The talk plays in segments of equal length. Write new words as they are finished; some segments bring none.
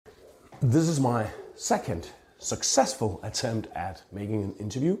This is my second successful attempt at making an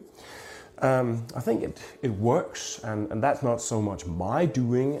interview. I think it works, and that's not so much my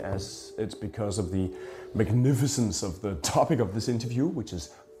doing as it's because of the magnificence of the topic of this interview, which is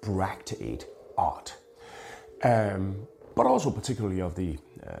Bracteate art. But also particularly of the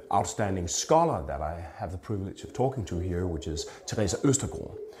outstanding scholar that I have the privilege of talking to here, which is Teresa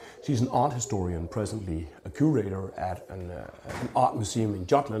Ostergaard. She's an art historian, presently a curator at an art museum in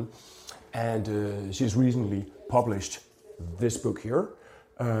Jutland, and she's recently published this book here,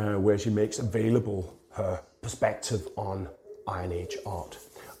 where she makes available her perspective on Iron Age art.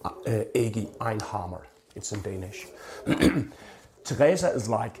 Ege Einhammer, it's in Danish. Teresa is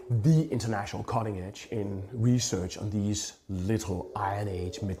like the international cutting edge in research on these little Iron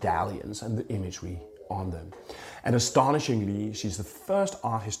Age medallions and the imagery on them. And astonishingly, she's the first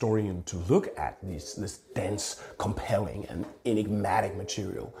art historian to look at this dense, compelling and enigmatic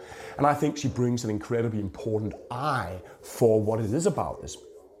material. And I think she brings an incredibly important eye for what it is about this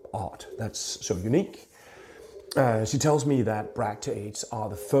art that's so unique. She tells me that Bracteates are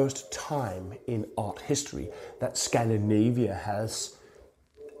the first time in art history that Scandinavia has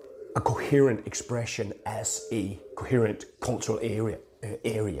a coherent expression as a coherent cultural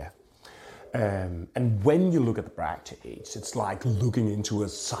area. And when you look at the Bracteates, it's like looking into a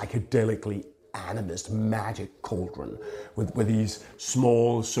psychedelically animist magic cauldron with these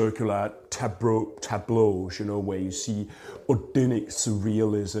small circular tableaus, where you see Odinic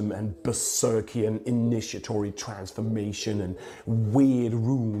surrealism and berserkian initiatory transformation and weird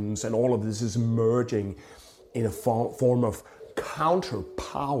runes, and all of this is merging in a form of counter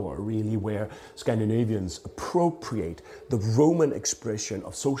power, really, where Scandinavians appropriate the Roman expression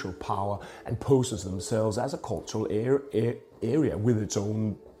of social power and poses themselves as a cultural area with its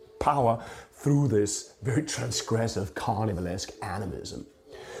own power through this very transgressive carnivalesque animism.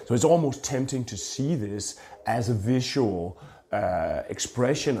 So it's almost tempting to see this as a visual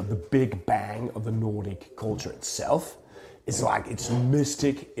expression of the big bang of the Nordic culture itself. It's like it's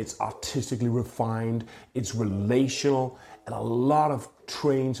mystic, it's artistically refined, it's relational, and a lot of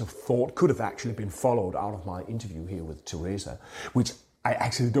trains of thought could have actually been followed out of my interview here with Teresa, which I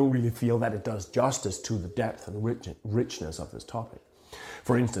actually don't really feel that it does justice to the depth and richness of this topic.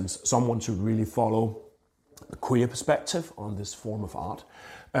 For instance, someone should really follow the queer perspective on this form of art,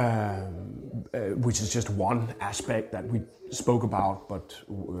 which is just one aspect that we spoke about, but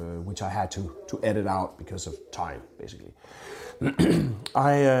which I had to edit out because of time, basically.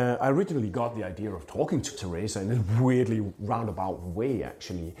 I originally got the idea of talking to Teresa in a weirdly roundabout way,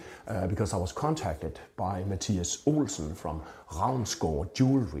 actually, because I was contacted by Mathias Olsen from Ravnsgaard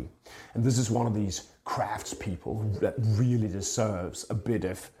Jewelry. And this is one of these craftspeople that really deserves a bit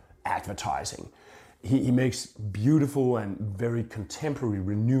of advertising. He makes beautiful and very contemporary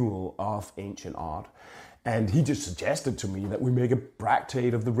renewal of ancient art. And he just suggested to me that we make a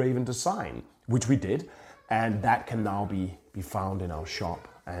Bracteate of the Raven design, which we did. And that can now be found in our shop.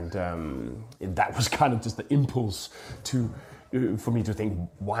 And that was kind of just the impulse for me to think,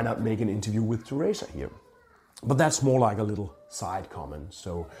 why not make an interview with Teresa here? But that's more like a little side comment.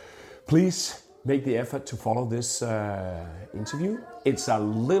 So please make the effort to follow this interview. It's a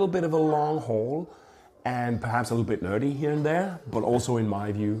little bit of a long haul and perhaps a little bit nerdy here and there, but also, in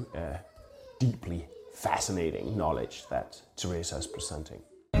my view, deeply fascinating knowledge that Teresa is presenting.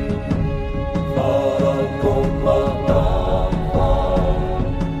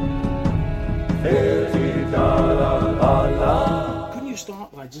 Couldn't you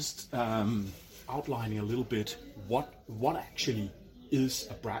start by just outlining a little bit what actually is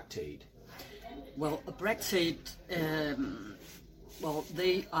a Bracteate? Well, a Bracteate,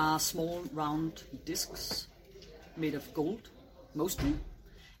 they are small round discs made of gold, mostly,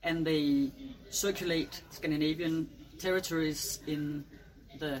 and they circulate Scandinavian territories in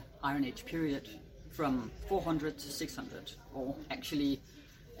the Iron Age period from 400 to 600, or actually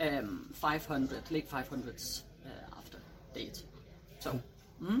 500, late 500s after date. So,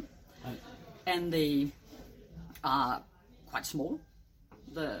 and they are quite small.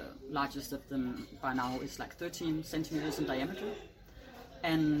 The largest of them by now is like 13 centimeters in diameter,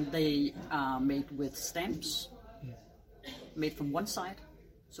 and they are made with stamps made from one side,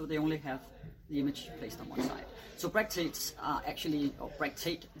 so they only have the image placed on one side. So Bracteates are actually, or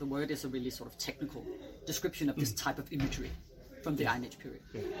Bracteate, the word is a really sort of technical description of this type of imagery from the Iron Age period.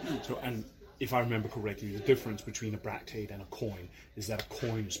 Yeah. So, and if I remember correctly, the difference between a Bracteate and a coin is that a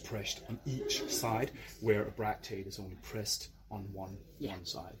coin is pressed on each side, where a Bracteate is only pressed on one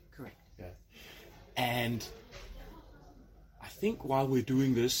side. Correct. Yeah. And I think while we're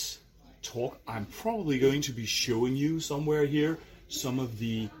doing this talk, I'm probably going to be showing you somewhere here some of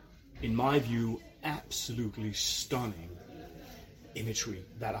the in my view, absolutely stunning imagery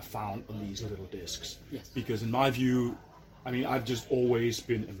that are found on these little discs. Yes. Because in my view, I mean, I've just always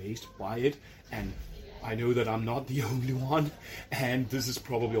been amazed by it, and I know that I'm not the only one, and this is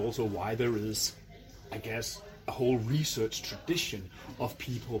probably also why there is, I guess, a whole research tradition of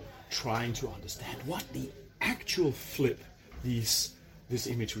people trying to understand what the actual flip this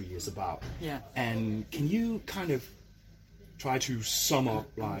imagery is about. Yeah. And can you kind of try to sum up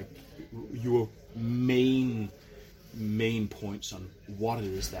like your main points on what it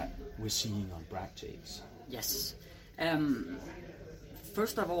is that we're seeing on Bracteates? Yes.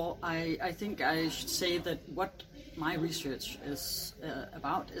 First of all, I think I should say that what my research is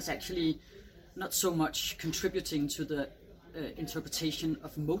about is actually not so much contributing to the interpretation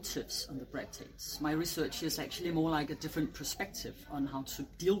of motives on the Bracteates. My research is actually more like a different perspective on how to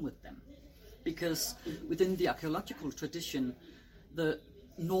deal with them. Because within the archaeological tradition, the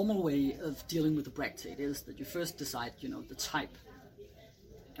normal way of dealing with the Bracteate is that you first decide, the type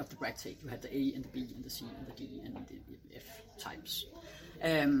of the Bracteate. You had the A and the B and the C and the D and the F types.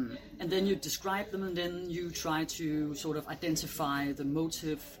 And then you describe them, and then you try to sort of identify the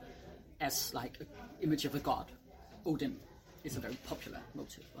motive as like an image of a god. Odin is a very popular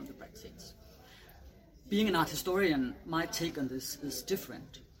motive on the Bracteates. Being an art historian, my take on this is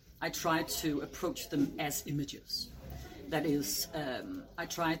different. I try to approach them as images. That is, I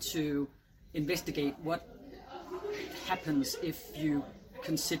try to investigate what happens if you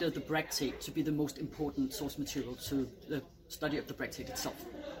consider the Bracteate to be the most important source material to the study of the Bracteate itself.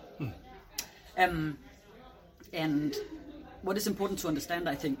 And what is important to understand,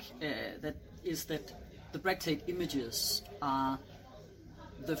 I think, that the Bracteate images are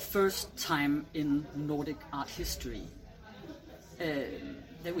the first time in Nordic art history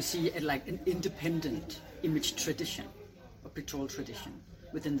that we see like an independent image tradition, a pictorial tradition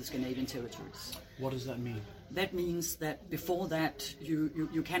within the Scandinavian territories. What does that mean? That means that before that,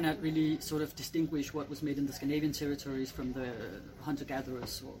 you cannot really sort of distinguish what was made in the Scandinavian territories from the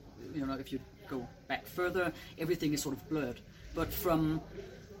hunter-gatherers, or if you go back further, everything is sort of blurred. But from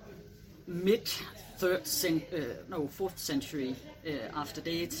mid-4th century after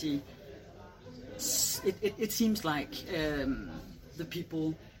deity, it seems like the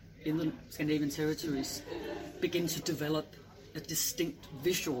people in the Scandinavian territories begin to develop a distinct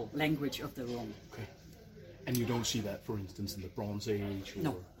visual language of their own. Okay. And you don't see that, for instance, in the Bronze Age? Or...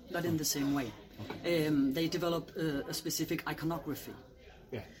 No, not in the same way. Okay. They develop a specific iconography.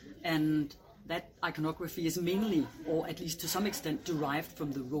 Yeah. And that iconography is mainly, or at least to some extent, derived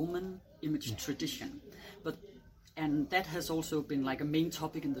from the Roman image tradition. And that has also been like a main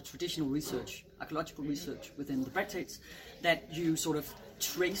topic in the traditional research, archaeological research within the Bracteates, that you sort of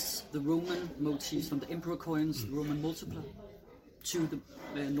trace the Roman motifs from the emperor coins, the Roman multipla, to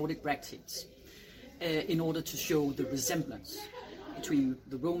the Nordic Bracteates, in order to show the resemblance between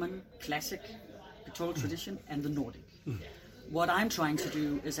the Roman classic pictorial tradition and the Nordic. What I'm trying to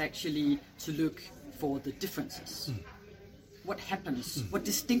do is actually to look for the differences. What happens, what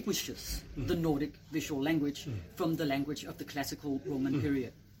distinguishes the Nordic visual language from the language of the classical Roman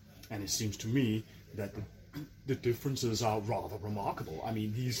period. And it seems to me that the differences are rather remarkable. I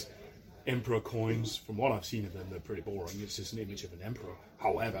mean, these emperor coins, from what I've seen of them, they're pretty boring. It's just an image of an emperor.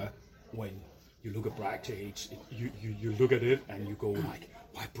 However, when you look at Bracteates, you look at it and you go like,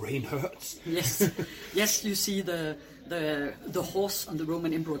 my brain hurts. Yes, you see the horse on the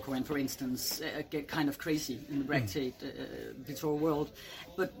Roman emperor coin, for instance, get kind of crazy in the Bracteate pictorial world.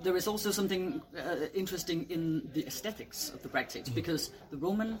 But there is also something interesting in the aesthetics of the Bracteates, because the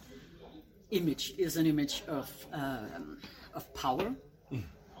Roman image is an image of power,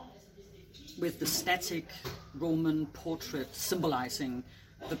 with the static Roman portrait symbolizing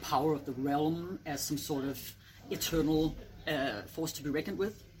the power of the realm as some sort of eternal force to be reckoned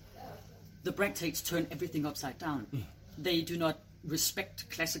with. The Bracteates turn everything upside down. They do not respect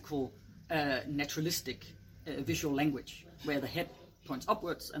classical naturalistic visual language, where the head points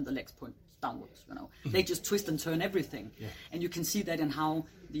upwards and the legs point downwards. They just twist and turn everything, and you can see that in how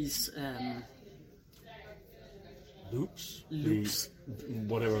these loops,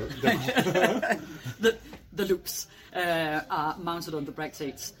 whatever the loops are mounted on the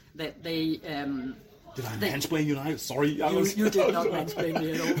Bracteates. That they did I mansplain you now? Sorry, you did not mansplain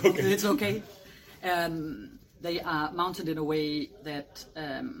me at all. Okay. It's okay. They are mounted in a way that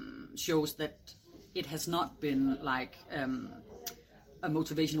shows that it has not been like a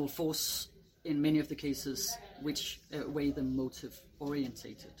motivational force in many of the cases, which way the motive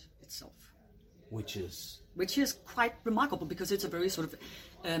orientated itself. Which is quite remarkable, because it's a very sort of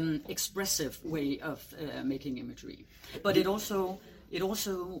expressive way of making imagery. But it also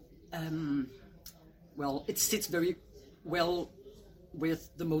well, it sits very well with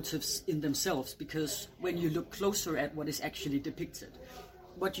the motives in themselves, because when you look closer at what is actually depicted,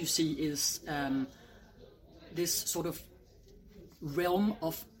 what you see is this sort of realm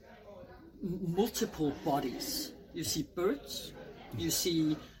of multiple bodies. You see birds, you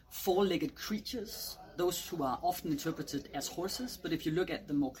see four-legged creatures, those who are often interpreted as horses, but if you look at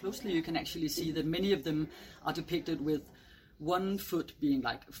them more closely, you can actually see that many of them are depicted with one foot being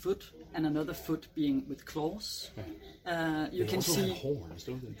like a foot and another foot being with claws. You can also see have horns,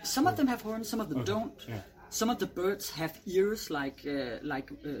 don't they? some of them have horns, some of them don't. Yeah. Some of the birds have ears like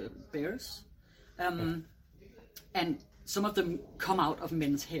bears, and some of them come out of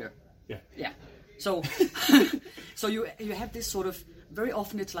men's hair. Yeah. So, so you have this sort of, very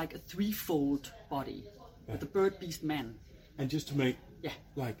often it's like a threefold body, with the bird, beast, man. And just to make, Yeah.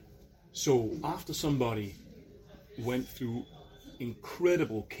 like, so after somebody went through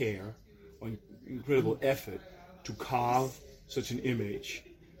incredible care or incredible effort to carve such an image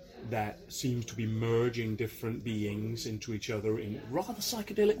that seems to be merging different beings into each other in rather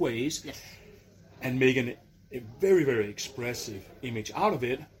psychedelic ways, Yes. and making a very, very expressive image out of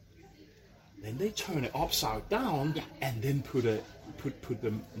it, then they turn it upside down and then put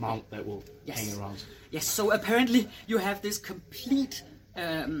the mount that will hang around. Yes, so apparently you have this complete,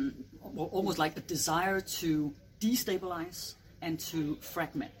 almost like a desire to destabilize and to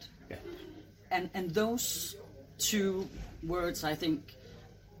fragment. Yeah. And those two words, I think,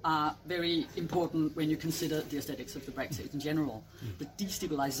 are very important when you consider the aesthetics of the Bracteate in general. The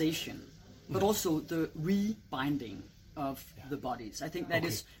destabilization, but also the rebinding of the bodies. I think that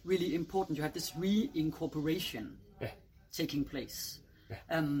is really important. You have this reincorporation taking place.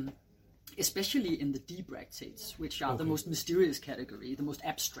 Especially in the D-Bracteates, which are the most mysterious category, the most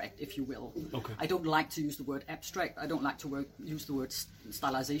abstract, if you will. I don't like to use the word abstract. I don't like to use the word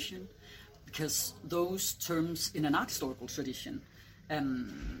stylization, because those terms in an art historical tradition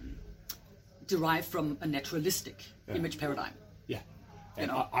derive from a naturalistic image paradigm. Yeah. You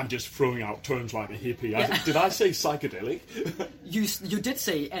And know. I'm just throwing out terms like a hippie. Did I say psychedelic? You did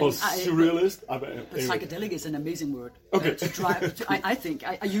say, and Or surrealist? but psychedelic is an amazing word. Okay. To drive, I think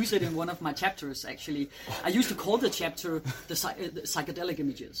I use it in one of my chapters. Actually, I used to call the chapter the psychedelic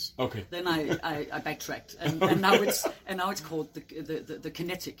images. Okay. Then I backtracked, and now it's called the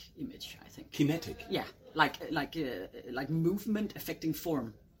kinetic image. I think. Kinetic? Yeah, like movement affecting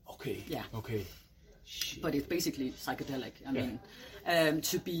form. Okay. Yeah. Okay. But it's basically psychedelic. I mean,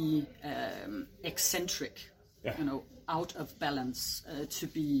 to be eccentric, you know, out of balance, to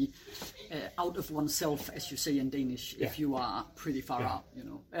be out of oneself, as you say in Danish, if you are pretty far out, you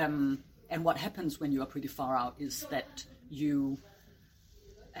know. And what happens when you are pretty far out is that you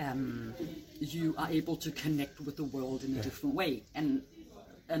are able to connect with the world in a different way. And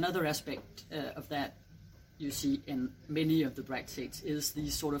another aspect of that you see in many of the Bracteates is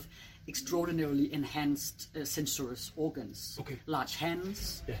these sort of extraordinarily enhanced sensuous organs. Large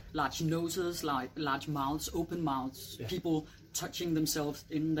hands, large noses, large mouths, open mouths, people touching themselves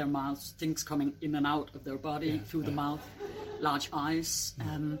in their mouths, things coming in and out of their body through the mouth, large eyes,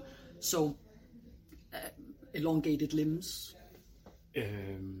 so elongated limbs.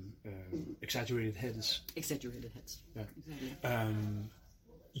 Exaggerated heads. Exaggerated heads. Yeah. Exactly.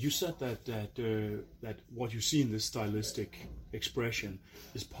 You said that what you see in this stylistic expression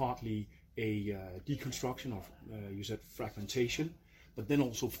is partly a deconstruction of, you said, fragmentation, but then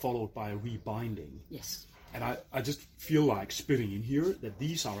also followed by a rebinding. Yes. And I just feel like spitting in here that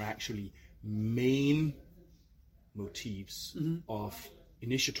these are actually main motifs of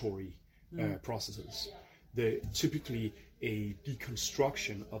initiatory processes. They're typically a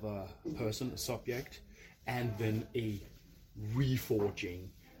deconstruction of a person, a subject, and then a reforging.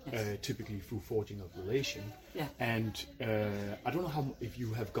 Typically through forging of relation. And I don't know if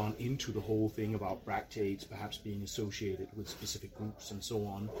you have gone into the whole thing about Bracteates perhaps being associated with specific groups and so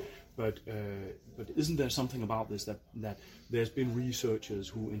on, but isn't there something about this that there's been researchers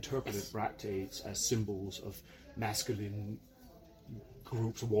who interpreted Bracteates as symbols of masculine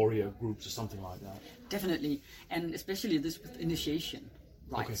groups, warrior groups, or something like that? Definitely, and especially this with initiation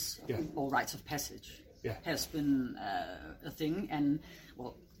rites or rites of passage. Has been a thing, and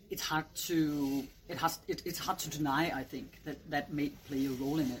well, it's hard to deny. I think that may play a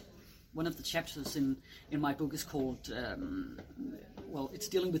role in it. One of the chapters in my book is called it's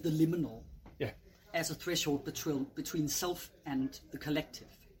dealing with the liminal as a threshold between self and the collective.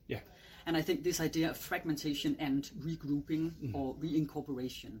 And I think this idea of fragmentation and regrouping or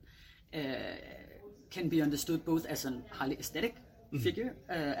reincorporation can be understood both as a highly aesthetic figure,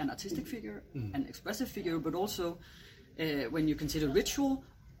 an artistic figure, an expressive figure, but also when you consider ritual,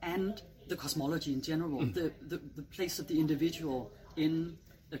 and the cosmology in general, the place of the individual in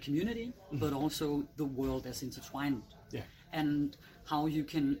the community, but also the world as intertwined, and how you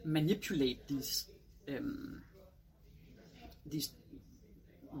can manipulate these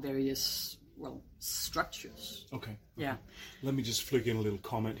various structures. Okay. Yeah. Let me just flick in a little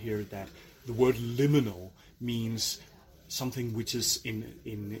comment here that the word liminal means something which is in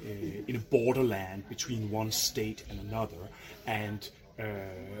a borderland between one state and another, and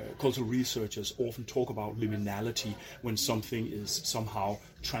cultural researchers often talk about liminality when something is somehow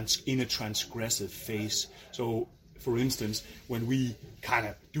in a transgressive phase. So, for instance, when we kind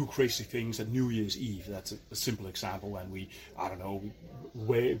of do crazy things at New Year's Eve, that's a simple example, when we, I don't know,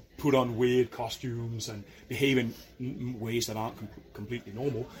 put on weird costumes and behave in ways that aren't completely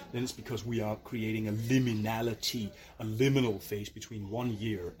normal, then it's because we are creating a liminality, a liminal phase between one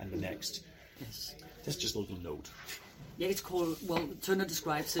year and the next. Yes. That's just a little note. Yeah, it's called, Turner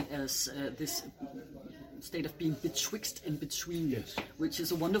describes it as this state of being betwixt and between, which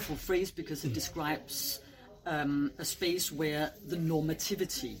is a wonderful phrase because it describes a space where the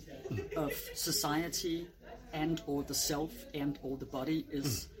normativity of society and or the self and or the body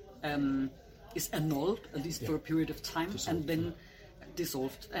is annulled, at least for a period of time, and then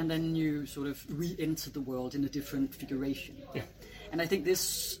dissolved, and then you sort of re-enter the world in a different figuration. Yeah. And I think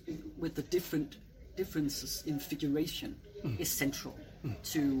this, with the differences in figuration, is central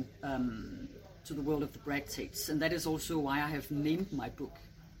to the world of the Bracteates, and that is also why I have named my book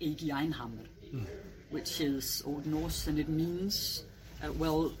Egi Einhammer, which is Old Norse, and it means,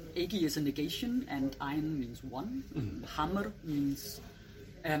 Egi is a negation, and Ein means one, Hammer means,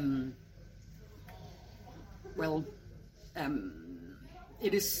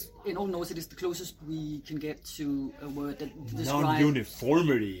 it is, in Old Norse, it is the closest we can get to a word that describes...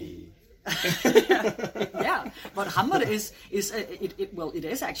 Non-uniformity. Yeah, but Hammer is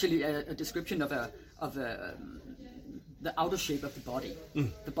actually a description of the outer shape of the body,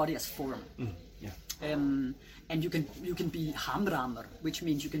 the body as form. And you can be Hamrammer, which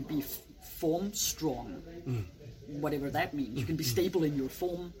means you can be form strong, whatever that means. You can be stable in your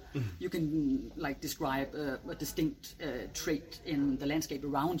form. You can describe a distinct trait in the landscape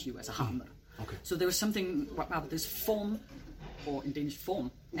around you as a hammer. Okay. So there is something about this form, or in Danish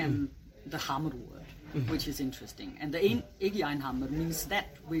form, and the hammer word, which is interesting. And the Egi Einhammer means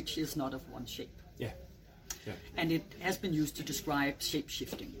that which is not of one shape. Yeah. And it has been used to describe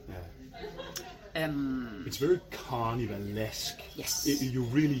shape-shifting. It's very carnivalesque. Yes. You're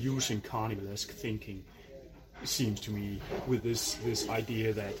really using carnivalesque thinking, it seems to me, with this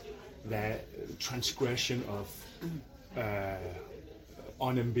idea that transgression of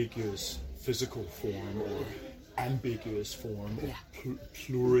unambiguous physical form or ambiguous form or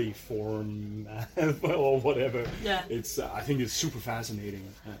pluriform or whatever. Yeah. I think it's super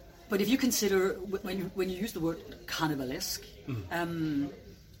fascinating. But if you consider when you use the word carnivalesque,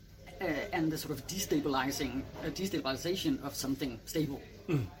 and the sort of destabilization of something stable,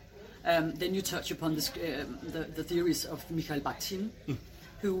 then you touch upon this, the theories of Michael Bakhtin,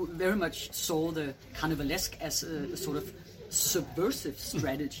 who very much saw the carnivalesque as a sort of subversive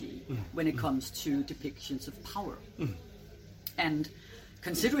strategy when it comes to depictions of power. And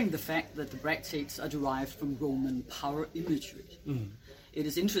considering the fact that the Bracteates are derived from Roman power imagery, it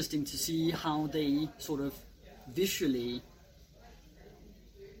is interesting to see how they sort of visually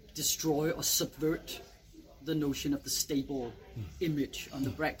destroy or subvert the notion of the stable image on the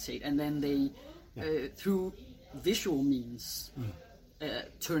Bracteate, and then they, through visual means,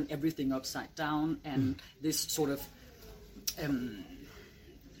 turn everything upside down, and this sort of,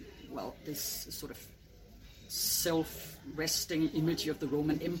 this sort of self-resting image of the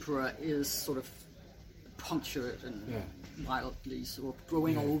Roman emperor is sort of punctured and wildly sort of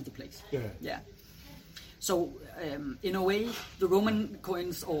growing all over the place. So, in a way, the Roman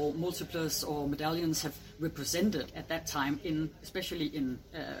coins or multiplers or medallions have represented at that time, especially in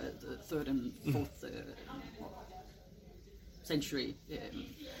the 3rd and 4th century,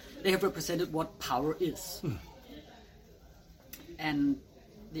 they have represented what power is. And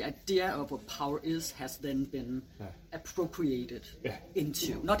the idea of what power is has then been appropriated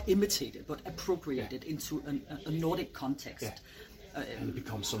into, not imitated, but appropriated into a Nordic context. And it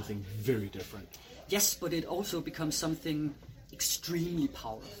becomes something very different. Yes, but it also becomes something extremely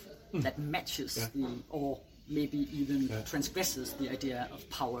powerful that matches or maybe even transgresses the idea of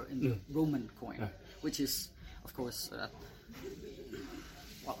power in the Roman coin, which is, of course, a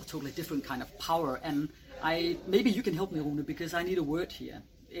totally different kind of power. And maybe you can help me, Rune, because I need a word here.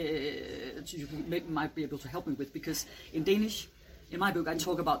 You might be able to help me with, because in Danish, in my book, I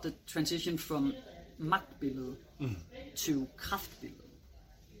talk about the transition from magtbillede to kraftbillede.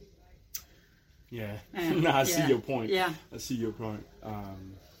 Yeah. No, I see your point. Yeah. I see your point.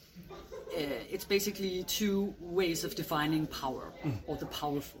 It's basically two ways of defining power, or the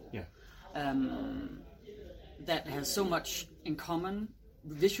powerful. Yeah. That has so much in common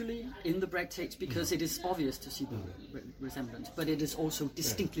visually in the Bractates, because it is obvious to see the resemblance, but it is also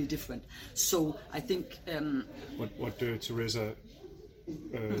distinctly different. So I think what Teresa,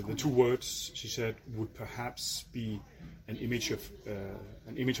 the two words she said would perhaps be an image of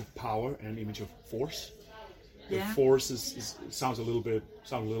power and an image of force. The force sounds a little bit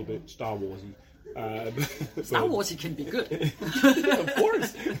Star Warsy. Star Warsy can be good. Of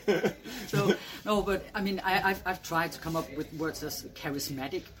course. So no, but I mean, I've tried to come up with words as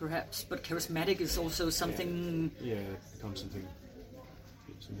charismatic, perhaps, but charismatic is also something. Yeah, it becomes something.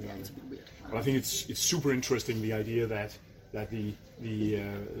 Yeah, it's a bit weird. But I think it's super interesting, the idea that the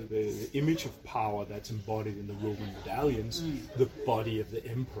image of power that's embodied in the Roman medallions, the body of the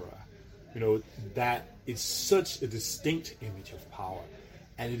emperor, that is such a distinct image of power.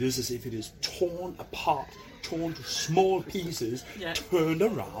 And it is as if it is torn apart, torn to small pieces, turned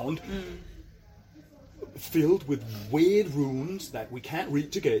around, filled with weird runes that we can't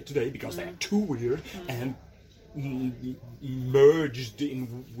read today because they're too weird, and merged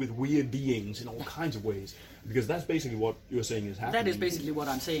in with weird beings in all kinds of ways. Because that's basically what you're saying is happening. That is basically what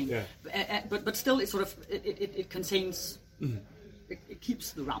I'm saying. Yeah. But still, it sort of it contains. It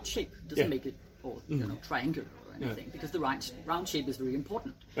keeps the round shape. Doesn't make it all triangular or anything, because the round shape is very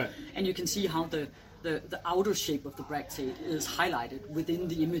important. Right. And you can see how the outer shape of the Bractate is highlighted within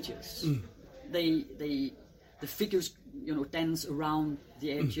the images. The figures dance around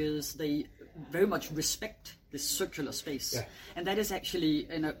the edges. They very much respect this circular space, and that is actually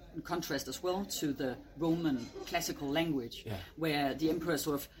in a contrast as well to the Roman classical language, where the emperor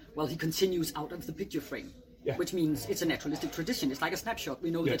he continues out of the picture frame. Yeah. Which means it's a naturalistic tradition. It's like a snapshot. We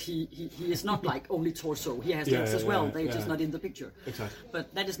know that he is not like only torso. He has legs as well. They're just not in the picture. Exactly.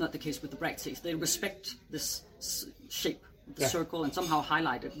 But that is not the case with the Bractates. They respect this shape, the circle, and somehow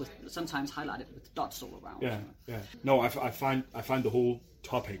sometimes highlighted with dots all around. Yeah. No, I find the whole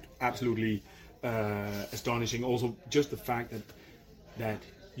topic absolutely astonishing. Also, just the fact that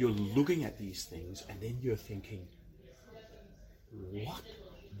you're looking at these things and then you're thinking, what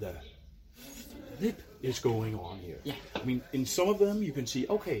the flip is going on here? Yeah. I mean, in some of them you can see,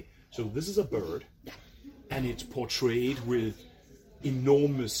 okay, so this is a bird, and it's portrayed with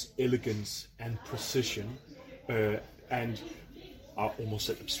enormous elegance and precision, and I almost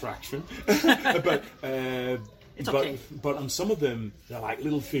said abstraction, but it's okay. But on some of them they're like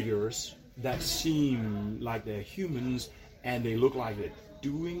little figures that seem like they're humans, and they look like they're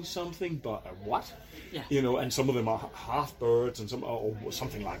doing something, but what? Yeah. And some of them are half birds, and some or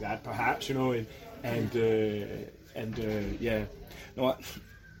something like that, perhaps. Yeah. No,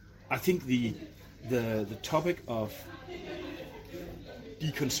 I think the topic of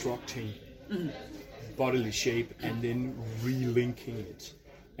deconstructing bodily shape and then relinking it,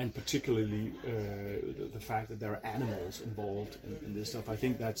 and particularly the fact that there are animals involved in this stuff, I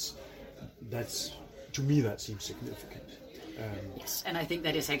think that's to me that seems significant. Yes, and I think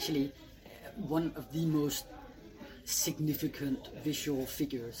that is actually one of the most significant visual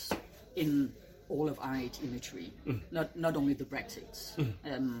figures in all of RH imagery. Not only the Bractates,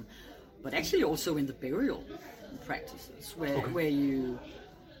 but actually also in the burial practices, where you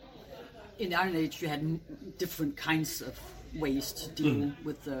in the Iron Age you had different kinds of ways to deal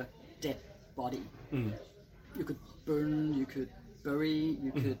with the dead body. You could burn, you could bury,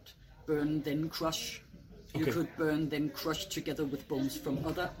 you could burn then crush. You could burn, then crush together with bones from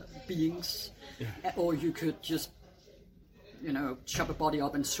other beings, or you could just, chop a body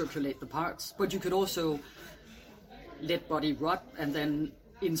up and circulate the parts. But you could also let body rot and then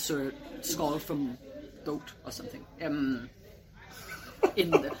insert skull from goat or something.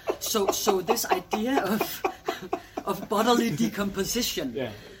 So this idea of bodily decomposition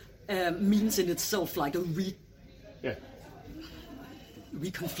means in itself like a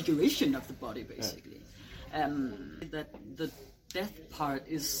reconfiguration of the body, basically. That the death part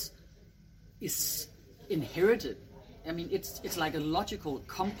is inherited. I mean, it's like a logical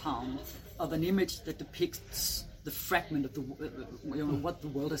compound of an image that depicts the fragment of the what the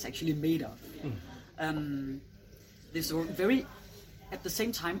world is actually made of. This very, at the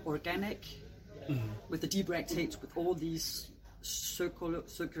same time, organic with the Bractates, with all these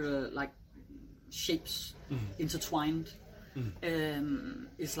circular like shapes intertwined.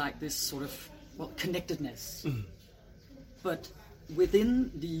 Is like this sort of connectedness, but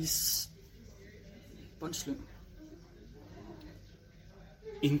within these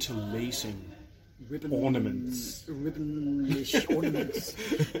interlacing ribbonish ornaments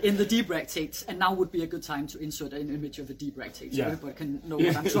in the deep bracteates, and now would be a good time to insert an image of a deep bracteate so everybody can know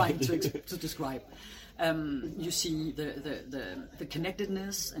what I'm trying to describe. You see the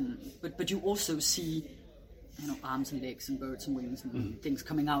connectedness, but you also see arms and legs and birds and wings and things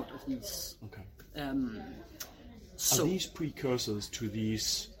coming out of these. Okay. So are these precursors to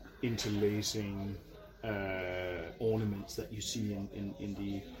these interlacing ornaments that you see in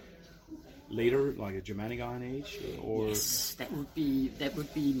the later, like a Germanic Iron Age, or yes, that would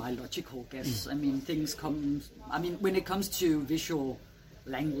be my logical guess. I mean, when it comes to visual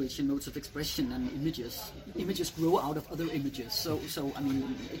language and modes of expression and images grow out of other images. So I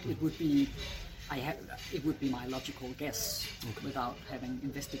mean, it would be my logical guess without having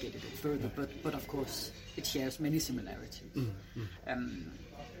investigated it further. But of course, it shares many similarities.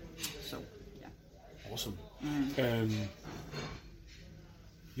 So yeah. Awesome.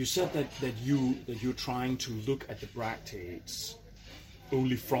 You said that you're trying to look at the bracteates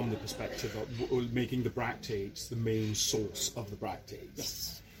only from the perspective of making the bracteates the main source of the bracteates.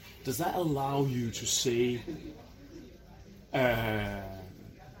 Yes. Does that allow you to say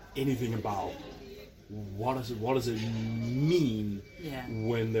anything about what does it mean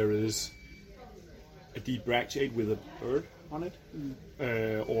when there is a deep bracteate with a bird on it,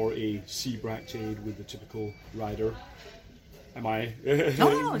 or a sea bracteate with the typical rider? Am I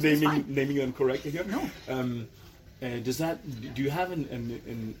naming them correctly here? No. Do you have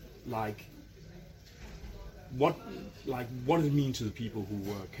what does it mean to the people who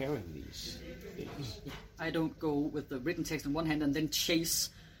were carrying these things? I don't go with the written text on one hand and then chase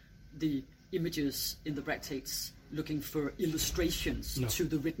the images in the bracteates looking for illustrations to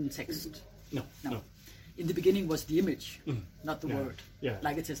the written text. No. In the beginning was the image, not the word,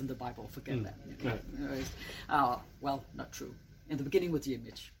 like it says in the Bible. Forget that. Well, not true. In the beginning was the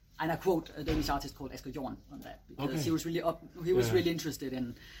image, and I quote a Danish artist called Ostergaard on that because he was really interested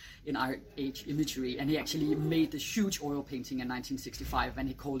in Iron Age imagery, and he actually made this huge oil painting in 1965, and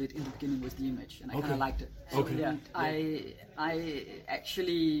he called it "In the Beginning Was the Image," and I kind of liked it. So, I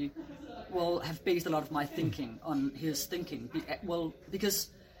actually have based a lot of my thinking on his thinking. Because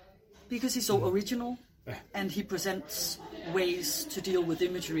he's so original. And he presents ways to deal with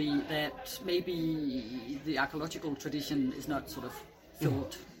imagery that maybe the archaeological tradition is not sort of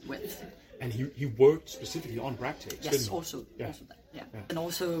filled with. And he worked specifically on bracteates. Yes, also that. Yeah. And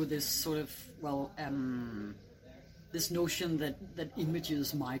also this sort of this notion that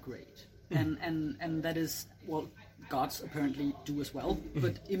images migrate, and that is gods apparently do as well.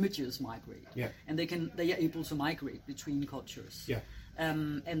 But images migrate, and they are able to migrate between cultures. Yeah.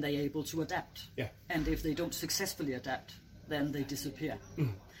 And they are able to adapt. Yeah. And if they don't successfully adapt, then they disappear.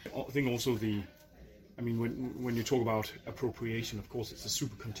 I think also when you talk about appropriation, of course, it's a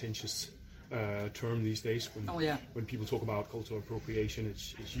super contentious term these days. When people talk about cultural appropriation,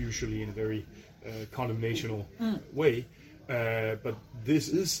 it's usually in a very condemnational way. But this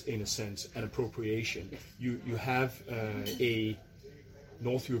is, in a sense, an appropriation. Yes. You have a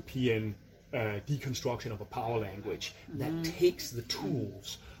North European deconstruction of a power language that takes the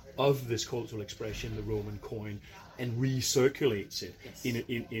tools of this cultural expression, the Roman coin, and recirculates it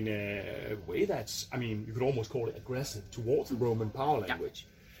in a way that's, you could almost call it aggressive towards the Roman power language.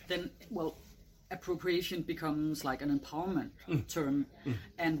 Then, appropriation becomes like an empowerment term,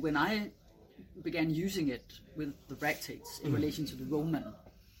 and when I began using it with the bracteates in relation to the Roman,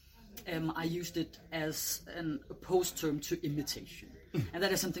 I used it as an opposed term to imitation. And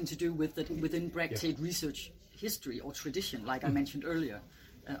that has something to do with that within bracteate research history or tradition, like I mentioned earlier,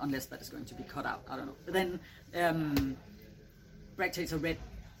 unless that is going to be cut out, I don't know. But then bracteates are read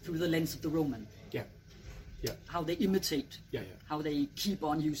through the lens of the Roman. Yeah. How they imitate, how they keep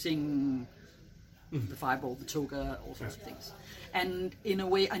on using the fireball, the toga, all sorts of things. And in a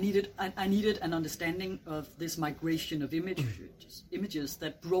way, I needed an understanding of this migration of images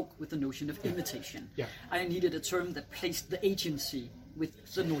that broke with the notion of imitation. I needed a term that placed the agency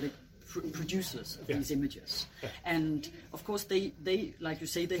with the Nordic producers of these images. And of course, they, like you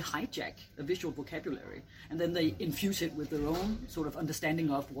say, they hijack a visual vocabulary, and then they infuse it with their own sort of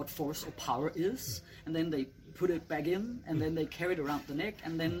understanding of what force or power is, and then they put it back in, and then they carry it around the neck,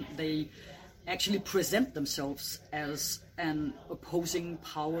 and then they actually present themselves as an opposing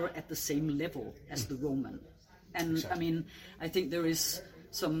power at the same level as the Roman. And I think there is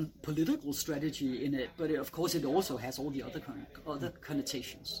some political strategy in it, but of course it also has all the other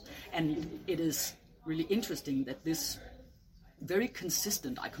connotations. And it is really interesting that this very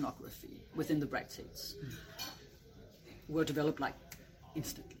consistent iconography within the bracteates were developed like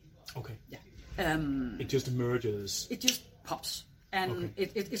instantly. Okay. Yeah. It just emerges. It just pops. And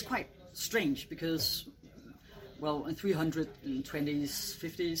it's quite strange because, well, in 320s,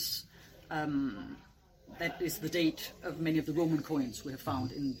 50s, that is the date of many of the Roman coins we have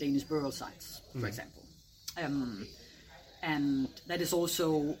found in Danish burial sites, for example. And that is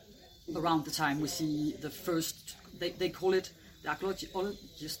also around the time we see the first, they call it, the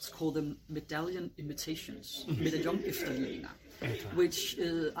archaeologists call them medallion imitations, medaillonefterligninger, which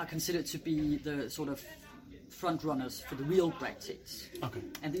are considered to be the sort of front runners for the real bracteates. Okay.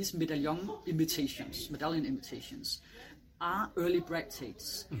 And these medallion imitations, are early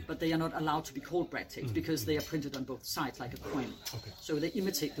bracteates, but they are not allowed to be called bracteates because they are printed on both sides like a coin. Okay. So they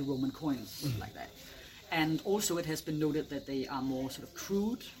imitate the Roman coins like that. And also it has been noted that they are more sort of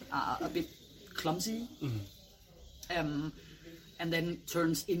crude, a bit clumsy, and then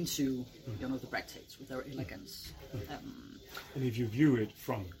turns into, the bracteates with their elegance. And if you view it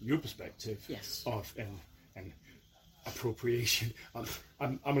from your perspective Yes. of an appropriation,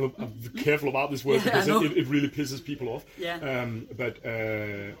 I'm a little careful about this word because it really pisses people off. Yeah. But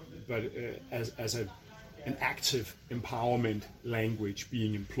as an active empowerment language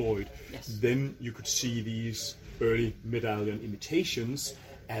being employed, Yes. then you could see these early medallion imitations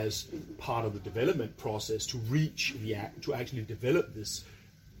as part of the development process to reach to actually develop this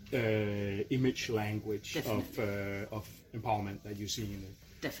image language of empowerment that you see in it.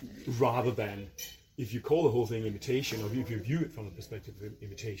 Definitely. Rather than, if you call the whole thing imitation, or if you view it from the perspective of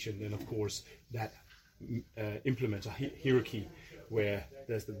imitation, then of course that implements a hierarchy where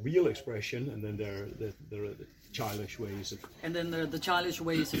there's the real expression, and then there are the childish ways of... And then the childish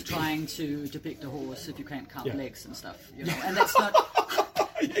ways of trying to depict a horse if you can't count legs and stuff, Yeah. and that's not...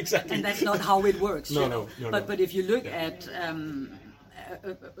 Exactly. And that's not how it works. No. But if you look at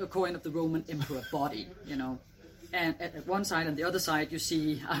a coin of the Roman emperor body, and at one side and the other side you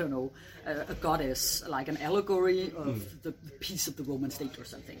see, I don't know, a goddess, like an allegory of the piece of the Roman state or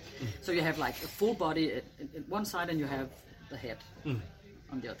something. So you have like a full body at one side and you have the head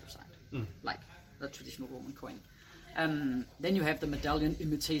on the other side, like the traditional Roman coin. Then you have the medallion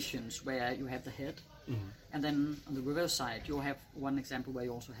imitations where you have the head. And then on the reverse side, you'll have one example where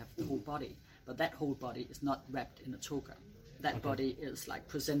you also have the whole body. But that whole body is not wrapped in a toga. That body is like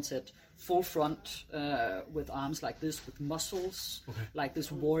presented full front with arms like this, with muscles, like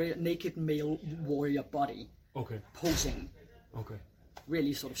this warrior, naked male warrior body posing.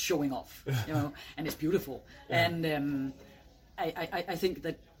 Really sort of showing off, and it's beautiful. Yeah. And I think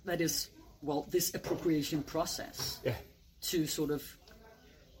that is, well, this appropriation process to sort of,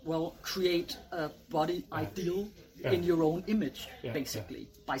 well, create a body ideal in your own image, basically,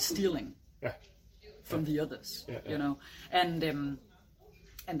 by stealing from the others,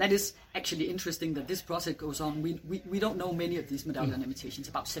 and that is actually interesting that this process goes on. We don't know many of these medallion imitations,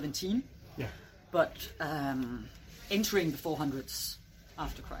 about 17, but entering the 400s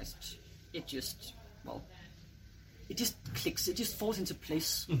after Christ, it just clicks, it just falls into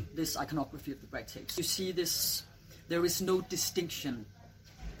place, this iconography of the Bracteates. You see this, there is no distinction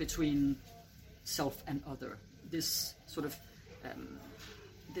between self and other. This sort of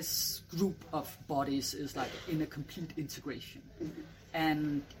this group of bodies is like in a complete integration,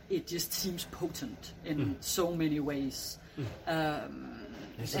 and it just seems potent in so many ways.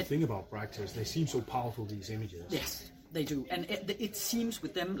 That's the thing about Bracteates; they seem so powerful, these images. Yes, they do, and it seems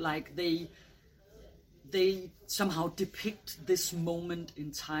with them like they somehow depict this moment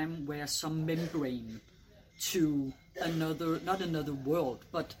in time where some membrane to another, not another world,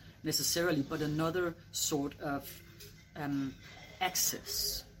 but necessarily, but another sort of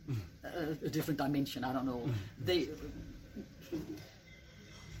access, a different dimension, I don't know.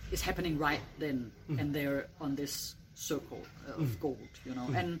 It's happening right then and there on this circle of gold,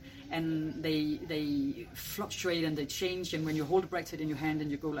 and they fluctuate and they change, and when you hold a Bracteate in your hand and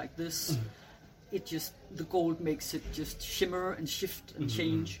you go like this, the gold makes it just shimmer and shift and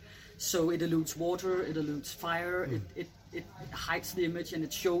change. So it eludes water, it eludes fire, it hides the image and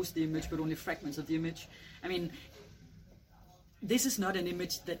it shows the image, but only fragments of the image. I mean, this is not an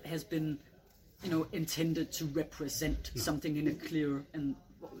image that has been, intended to represent something in a clear and,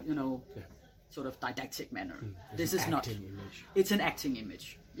 sort of didactic manner. This is not. Image. It's an acting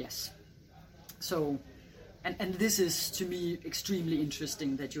image, yes. So, and this is, to me, extremely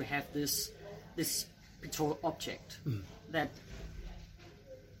interesting that you have this pictorial object that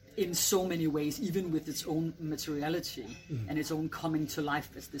in so many ways, even with its own materiality and its own coming to life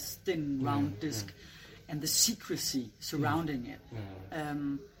as this thin round disc, and the secrecy surrounding it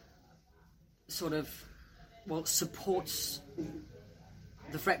sort of, supports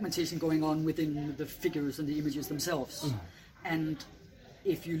the fragmentation going on within the figures and the images themselves. And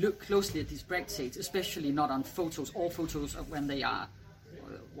if you look closely at these Bracteates, especially not on photos, all photos of when they are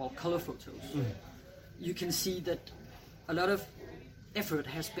color photos, you can see that a lot of effort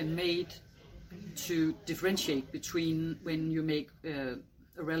has been made to differentiate between when you make a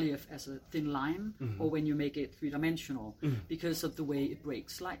relief as a thin line or when you make it three-dimensional because of the way it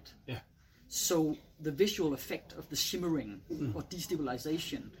breaks light. Yeah. So the visual effect of the shimmering or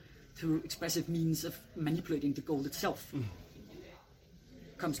destabilization through expressive means of manipulating the gold itself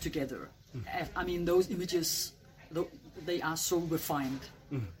comes together. I mean, those images, they are so refined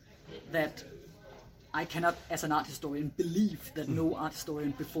that I cannot, as an art historian, believe that no art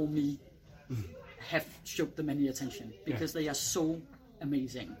historian before me have showed them any attention, because they are so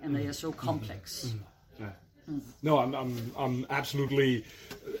amazing and they are so complex. No, I'm absolutely.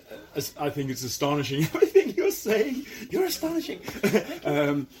 I think it's astonishing everything you're saying. You're astonishing.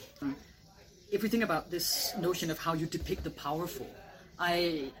 If we think about this notion of how you depict the powerful,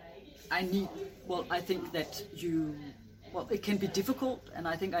 I think that it can be difficult, and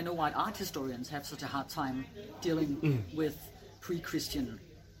I think I know why art historians have such a hard time dealing with pre-Christian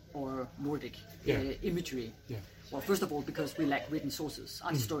or Nordic imagery. Yeah. Well, first of all, because we lack written sources.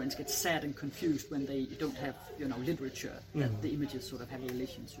 Art historians get sad and confused when they don't have, literature that the images sort of have a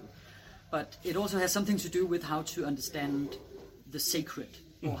relation to. But it also has something to do with how to understand the sacred,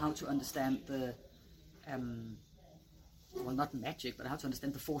 or how to understand the, not magic, but how to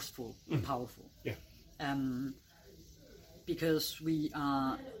understand the forceful, the powerful. Yeah. Because we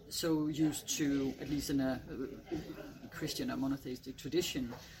are so used to, at least in a Christian or monotheistic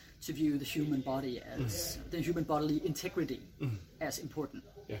tradition, to view the human body as the human bodily integrity as important.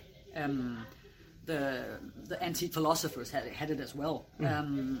 Yeah. The antique philosophers had it as well. That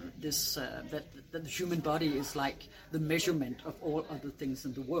the human body is like the measurement of all other things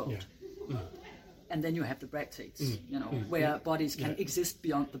in the world. Yeah. And then you have the Bracteates, where bodies can exist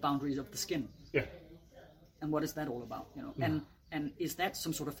beyond the boundaries of the skin. Yeah. And what is that all about? And is that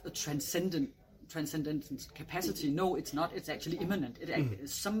some sort of a transcendent capacity? No, it's not. It's actually immanent.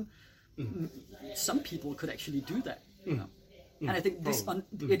 Some people could actually do that. And I think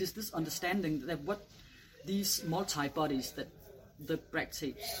it is this understanding that what these multi-bodies that the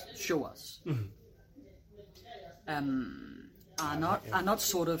Bracteates show us are not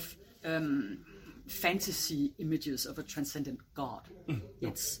sort of fantasy images of a transcendent God.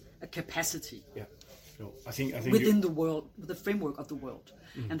 It's a capacity. Yeah. No, I think within the world, the framework of the world,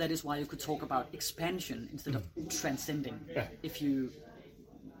 and that is why you could talk about expansion instead of transcending. Yeah. If you,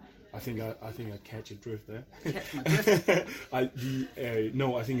 I think I catch your drift there. Catch my drift.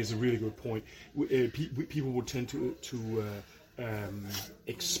 No, I think it's a really good point. People would tend to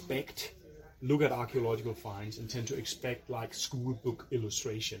look at archaeological finds and tend to expect like school book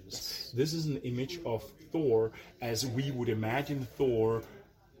illustrations. Yes. This is an image of Thor as we would imagine Thor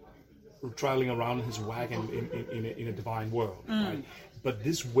traveling around in his wagon in a divine world, right? But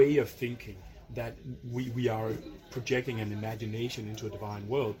this way of thinking that we are projecting an imagination into a divine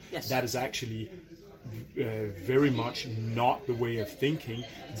world, that is actually very much not the way of thinking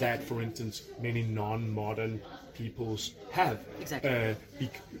that, for instance, many non-modern peoples have. Exactly.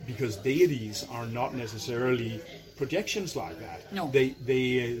 Because deities are not necessarily projections like that. No.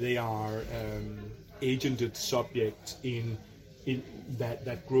 They are agented subjects in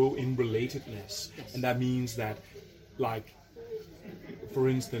that grow in relatedness, and that means that, like, for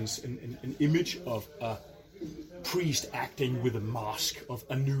instance, an image of a priest acting with a mask of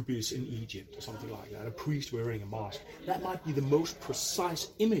Anubis in Egypt or something like that, a priest wearing a mask, that might be the most precise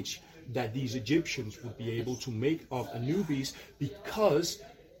image that these Egyptians would be able to make of Anubis, because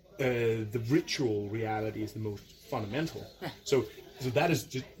the ritual reality is the most fundamental. So this is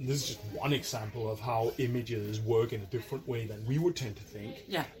just one example of how images work in a different way than we would tend to think.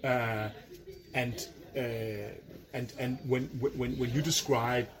 Yeah. And when you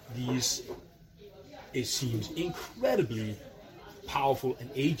describe these, it seems incredibly powerful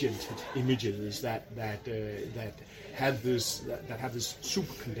and agented images that have this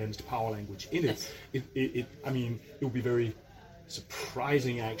super condensed power language in it. Yes. I mean, it would be very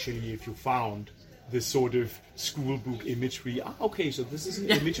surprising actually if you found this sort of school book imagery. Okay, so this is an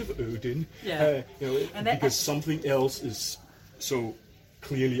image of Odin. Yeah. Because something else is so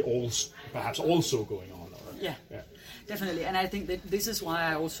clearly perhaps also going on. Yeah, definitely. And I think that this is why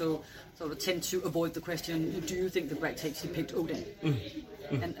I also sort of tend to avoid the question, do you think the Bracteates depict Odin?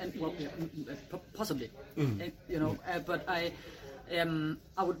 And well, possibly. But I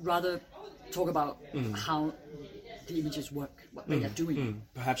would rather talk about how the images work, what they are doing.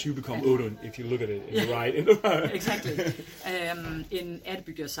 Perhaps you become Odin if you look at it in the right. Exactly. In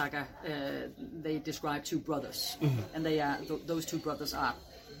Ostergaard saga, they describe two brothers, and those two brothers are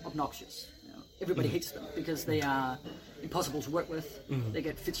obnoxious. everybody hates them because they are impossible to work with. They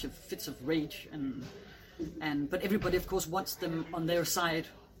get fits of rage, but everybody, of course, wants them on their side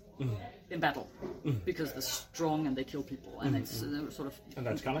in battle because they're strong and they kill people, and it's sort of. And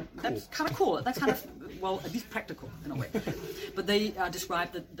that's kind of cool. That's kind of cool. That's kind of at least practical in a way. But they are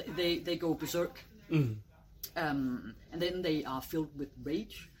described that they go berserk, and then they are filled with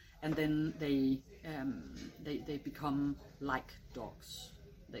rage, and then they become like dogs.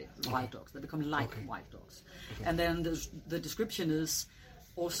 Wild dogs. They become like wild dogs. Okay. And then the description is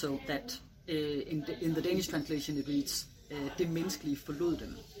also that in the Danish translation it reads "det menneskelige forlod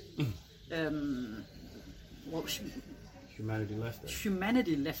dem." Humanity left them.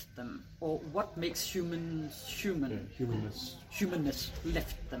 Humanity left them, or what makes humans human? Humanness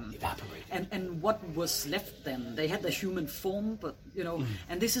left them. Evaporated. And what was left then? They had their human form, but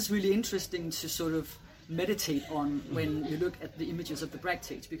and this is really interesting to sort of meditate on when you look at the images of the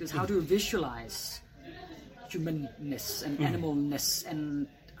Bracteates, because how do you visualize humanness and animalness and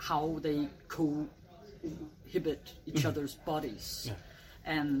how they cohabit each other's bodies?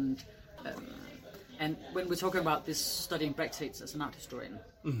 And when we're talking about this, studying Bracteates as an art historian,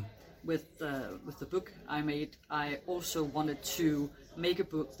 with the book I made, I also wanted to make a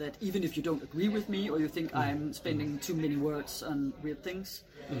book that, even if you don't agree with me or you think I'm spending too many words on weird things,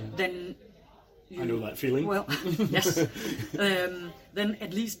 then I know that feeling. Well, yes. Then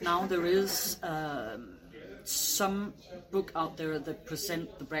at least now there is some book out there that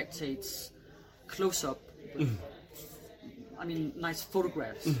present the Bracteates close up. Nice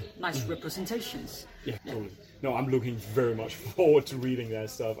photographs, nice representations. Yeah, totally. No, I'm looking very much forward to reading that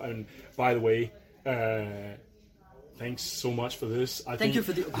stuff. And by the way, thanks so much for this. Thank you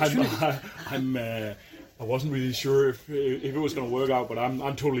for the opportunity. I wasn't really sure if it was going to work out, but I'm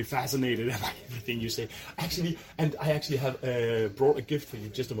totally fascinated by everything you say. I actually have brought a gift for you.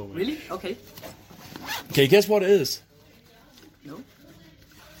 Just a moment. Really? Okay. Okay, guess what it is? No.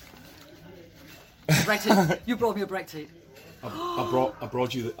 Bracteate. You brought me a Bracteate. I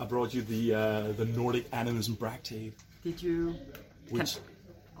brought you the Nordic animism Bracteate. Did you? Which?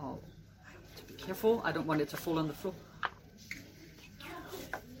 I have to be careful. I don't want it to fall on the floor.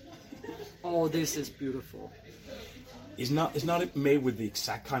 Oh, this is beautiful. It's not made with the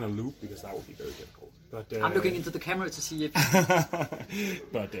exact kind of loop, because that would be very difficult. But I'm looking into the camera to see if.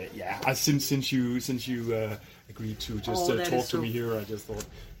 But since you agreed to just talk to me here, I just thought.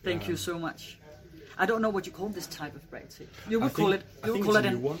 Thank you so much. I don't know what you call this type of Bracteate. You would call it. I think it's a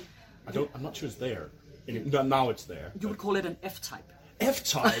new one. I'm not sure it's there. Now it's there. You would call it an F-type.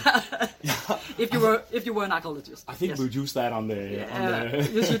 F-type. If you were an archaeologist. I think we'll use that on the.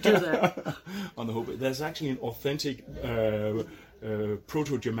 You should do that. On the whole. There's actually an authentic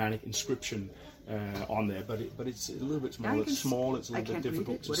Proto-Germanic inscription on there, but it's a little bit small. It's small. It's a little bit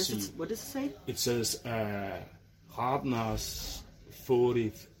difficult to see. What does it say? It says Radnars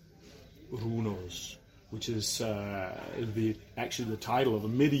Forith Runos, which is actually the title of a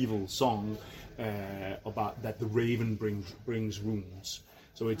medieval song about that the raven brings runes.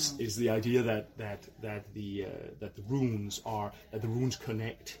 So it's the idea that the runes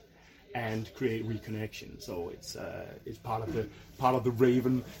connect and create reconnection. So it's part of the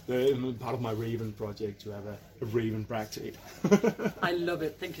raven, part of my raven project to have a raven Bracteate. I love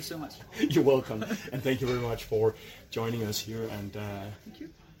it. Thank you so much. You're welcome, and thank you very much for joining us here. And thank you.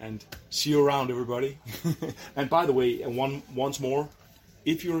 And see you around, everybody. And by the way, once more,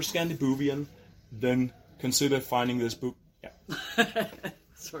 if you're a Scandinavian, then consider finding this book. Yeah.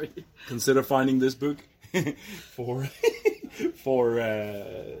 Sorry. Consider finding this book for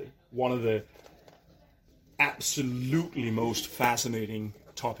one of the absolutely most fascinating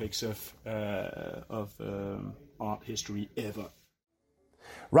topics of art history ever.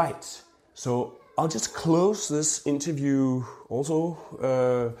 Right. So I'll just close this interview also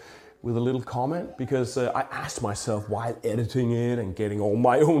with a little comment, because I asked myself while editing it and getting all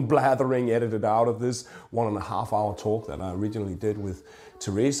my own blathering edited out of this 1.5 hour talk that I originally did with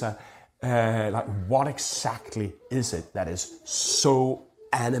Teresa, what exactly is it that is so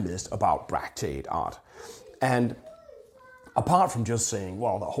animist about Bracteate art? And apart from just saying,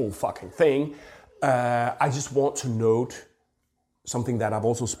 well, the whole fucking thing, I just want to note something that I've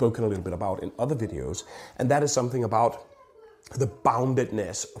also spoken a little bit about in other videos, and that is something about the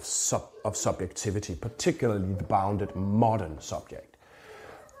boundedness of subjectivity, particularly the bounded modern subject.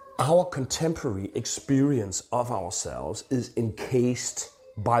 Our contemporary experience of ourselves is encased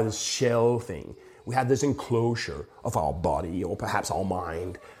by this shell thing. We have this enclosure of our body, or perhaps our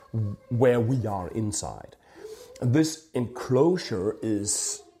mind, where we are inside. And this enclosure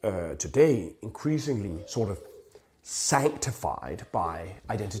is today increasingly sort of sanctified by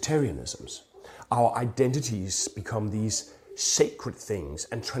identitarianisms. our identities become these sacred things,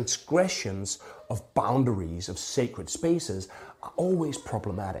 and transgressions of boundaries of sacred spaces are always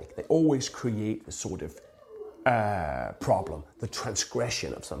problematic. They always create a sort of problem, the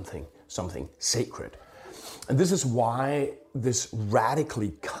transgression of something sacred. And this is why this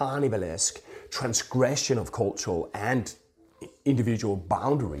radically carnivalesque transgression of cultural and individual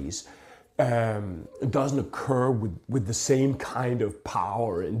boundaries doesn't occur with the same kind of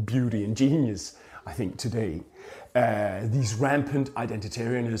power and beauty and genius, I think, today. These rampant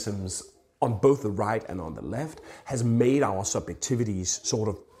identitarianisms on both the right and on the left has made our subjectivities sort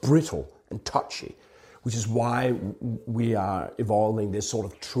of brittle and touchy, which is why we are evolving this sort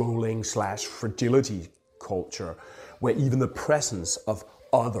of trolling/fragility culture, where even the presence of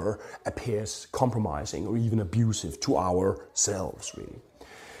other appears compromising or even abusive to ourselves, really.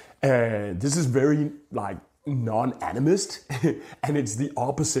 This is very non-animist, and it's the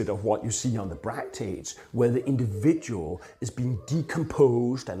opposite of what you see on the Bracteates, where the individual is being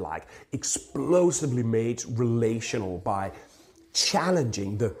decomposed and explosively made relational by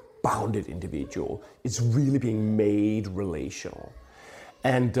challenging the bounded individual. It's really being made relational.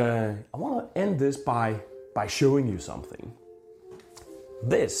 And I want to end this by showing you something.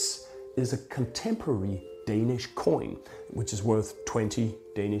 This is a contemporary Danish coin, which is worth 20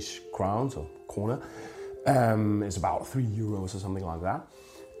 Danish crowns or kroner. It's about 3 euros or something like that.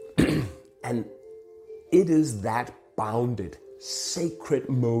 And it is that bounded, sacred,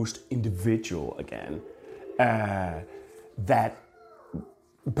 most individual again that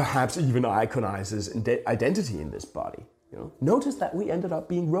perhaps even iconizes identity in this body. Notice that we ended up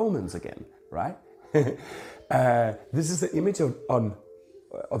being Romans again, right? This is the image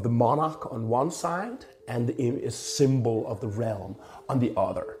of the monarch on one side and the symbol of the realm on the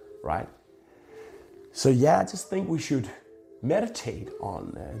other, right? So I just think we should meditate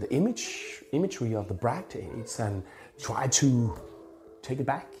on the imagery of the Bracteates and try to take it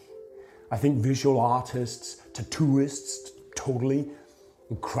back. I think visual artists, tattooists, totally,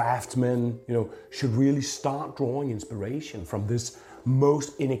 and craftsmen, should really start drawing inspiration from this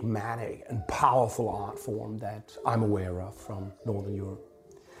most enigmatic and powerful art form that I'm aware of from Northern Europe.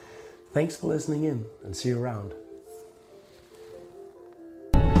 Thanks for listening in, and see you around.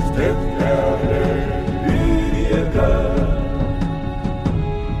 Step